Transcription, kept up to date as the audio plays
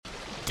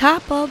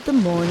Top of the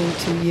morning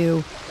to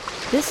you.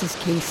 This is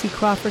Casey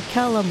Crawford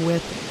Kellum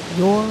with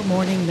Your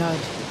Morning Nudge,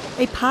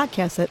 a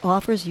podcast that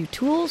offers you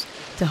tools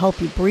to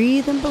help you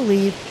breathe and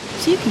believe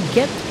so you can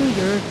get through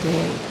your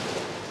day.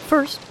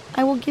 First,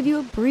 I will give you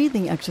a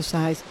breathing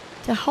exercise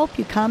to help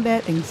you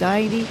combat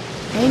anxiety,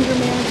 anger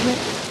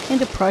management,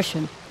 and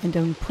depression, and to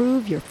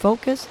improve your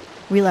focus,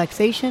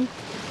 relaxation,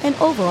 and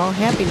overall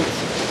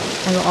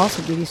happiness. I will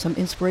also give you some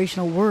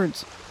inspirational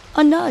words,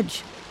 a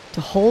nudge, to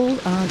hold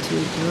on to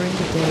during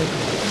the day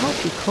to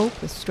help you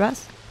cope with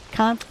stress,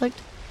 conflict,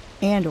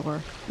 and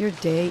or your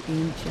day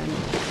in general.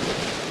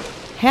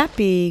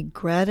 Happy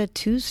Gratitude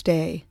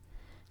Tuesday.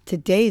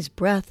 Today's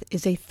breath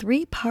is a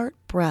 3-part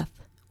breath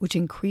which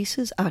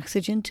increases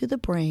oxygen to the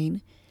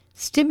brain,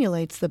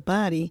 stimulates the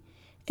body,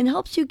 and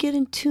helps you get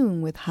in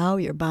tune with how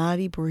your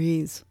body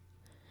breathes.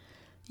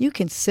 You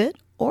can sit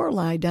or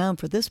lie down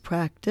for this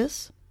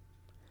practice.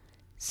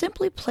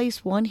 Simply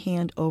place one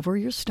hand over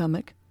your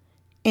stomach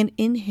and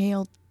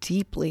inhale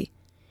deeply,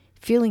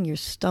 feeling your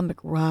stomach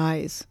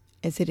rise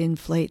as it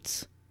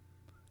inflates.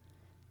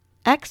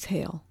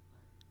 Exhale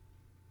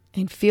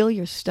and feel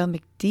your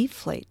stomach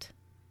deflate.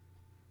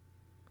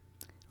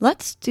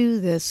 Let's do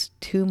this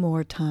 2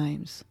 more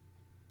times.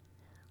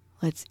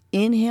 Let's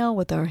inhale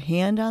with our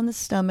hand on the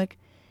stomach,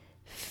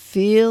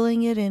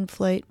 feeling it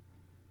inflate.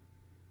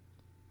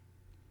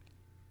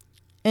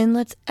 And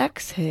let's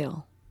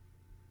exhale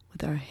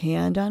with our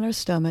hand on our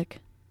stomach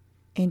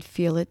and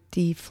feel it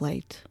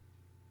deflate.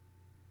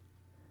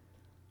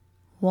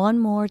 One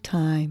more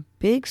time.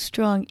 Big,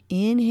 strong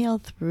inhale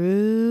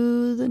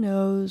through the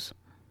nose.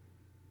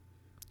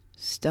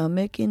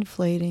 Stomach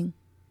inflating.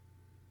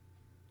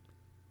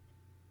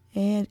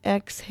 And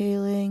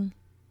exhaling.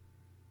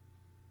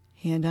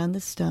 Hand on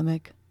the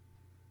stomach.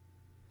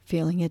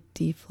 Feeling it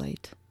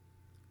deflate.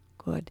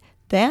 Good.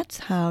 That's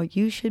how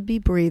you should be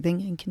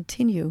breathing, and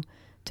continue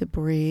to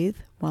breathe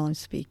while I'm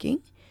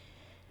speaking.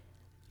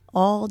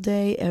 All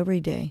day,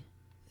 every day,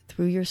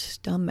 through your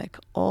stomach,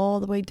 all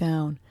the way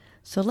down.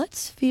 So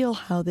let's feel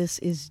how this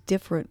is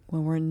different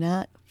when we're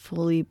not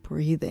fully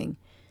breathing.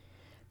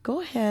 Go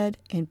ahead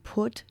and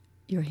put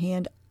your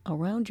hand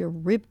around your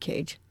rib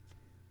cage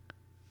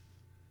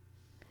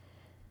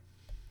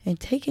and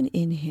take an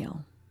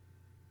inhale.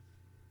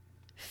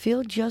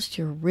 Feel just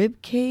your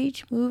rib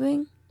cage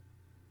moving.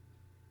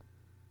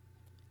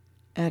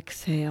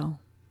 Exhale.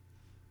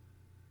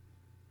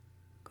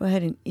 Go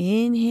ahead and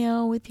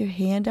inhale with your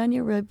hand on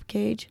your rib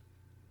cage.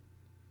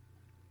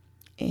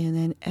 And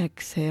then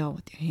exhale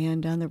with your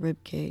hand on the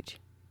rib cage.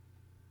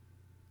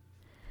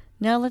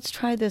 Now let's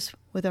try this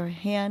with our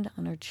hand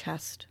on our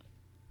chest.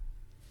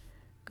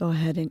 Go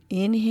ahead and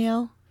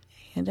inhale,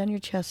 hand on your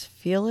chest,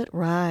 feel it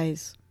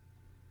rise.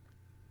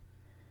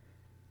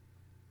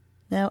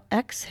 Now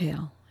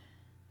exhale,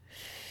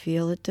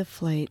 feel it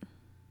deflate.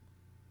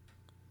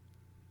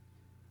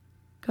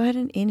 Go ahead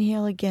and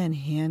inhale again,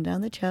 hand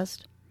on the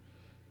chest.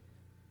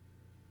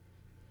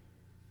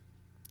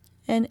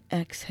 And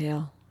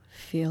exhale,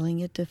 feeling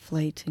it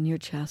deflate in your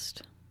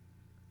chest.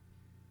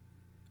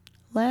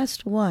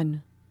 Last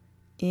one.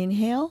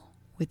 Inhale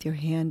with your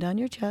hand on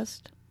your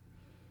chest.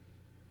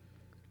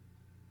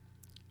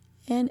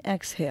 And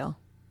exhale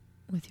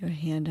with your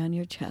hand on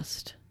your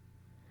chest.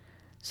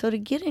 So to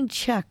get in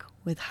check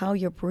with how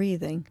you're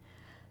breathing,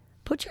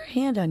 put your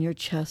hand on your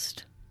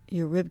chest,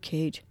 your rib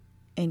cage,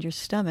 and your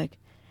stomach,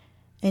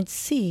 and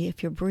see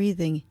if you're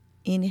breathing,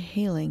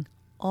 inhaling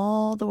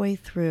all the way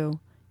through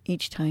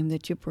each time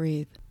that you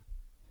breathe.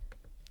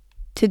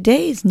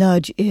 Today's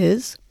nudge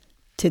is,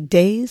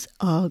 today's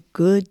a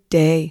good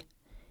day.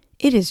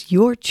 It is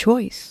your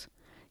choice.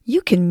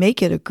 You can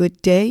make it a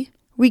good day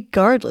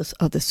regardless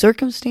of the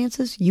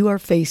circumstances you are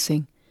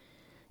facing.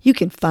 You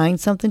can find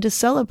something to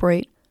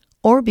celebrate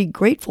or be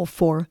grateful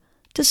for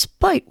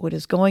despite what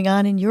is going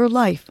on in your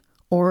life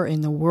or in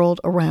the world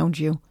around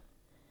you.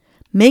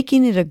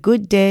 Making it a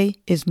good day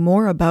is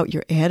more about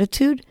your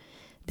attitude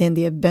than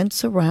the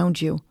events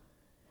around you.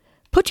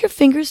 Put your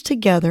fingers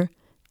together,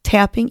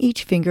 tapping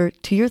each finger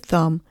to your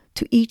thumb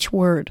to each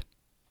word.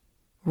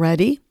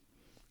 Ready?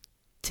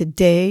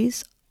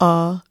 Today's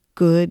a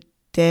good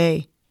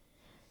day.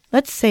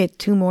 Let's say it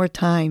 2 more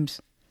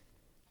times.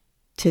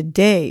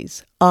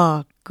 Today's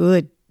a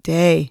good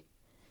day.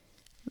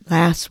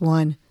 Last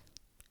one.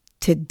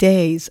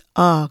 Today's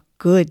a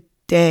good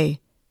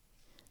day.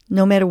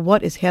 No matter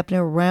what is happening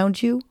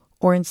around you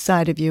or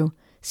inside of you,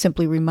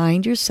 simply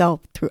remind yourself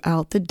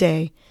throughout the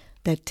day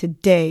that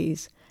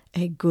today's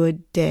a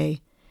good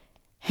day.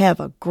 Have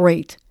a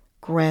great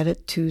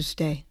Gratitude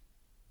Tuesday.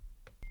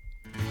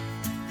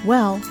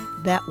 Well,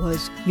 that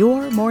was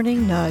your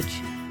morning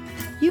nudge.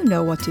 You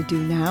know what to do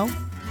now.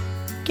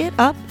 Get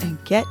up and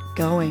get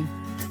going.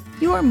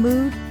 Your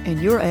mood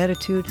and your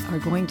attitude are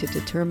going to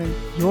determine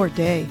your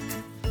day.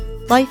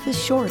 Life is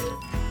short.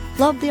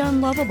 Love the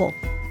unlovable.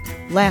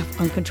 Laugh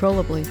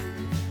uncontrollably.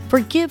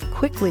 Forgive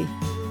quickly.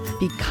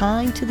 Be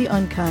kind to the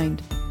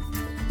unkind.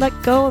 Let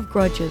go of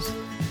grudges.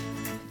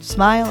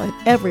 Smile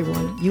at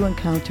everyone you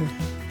encounter.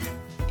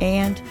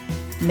 And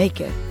make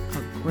it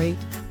a great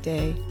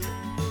day.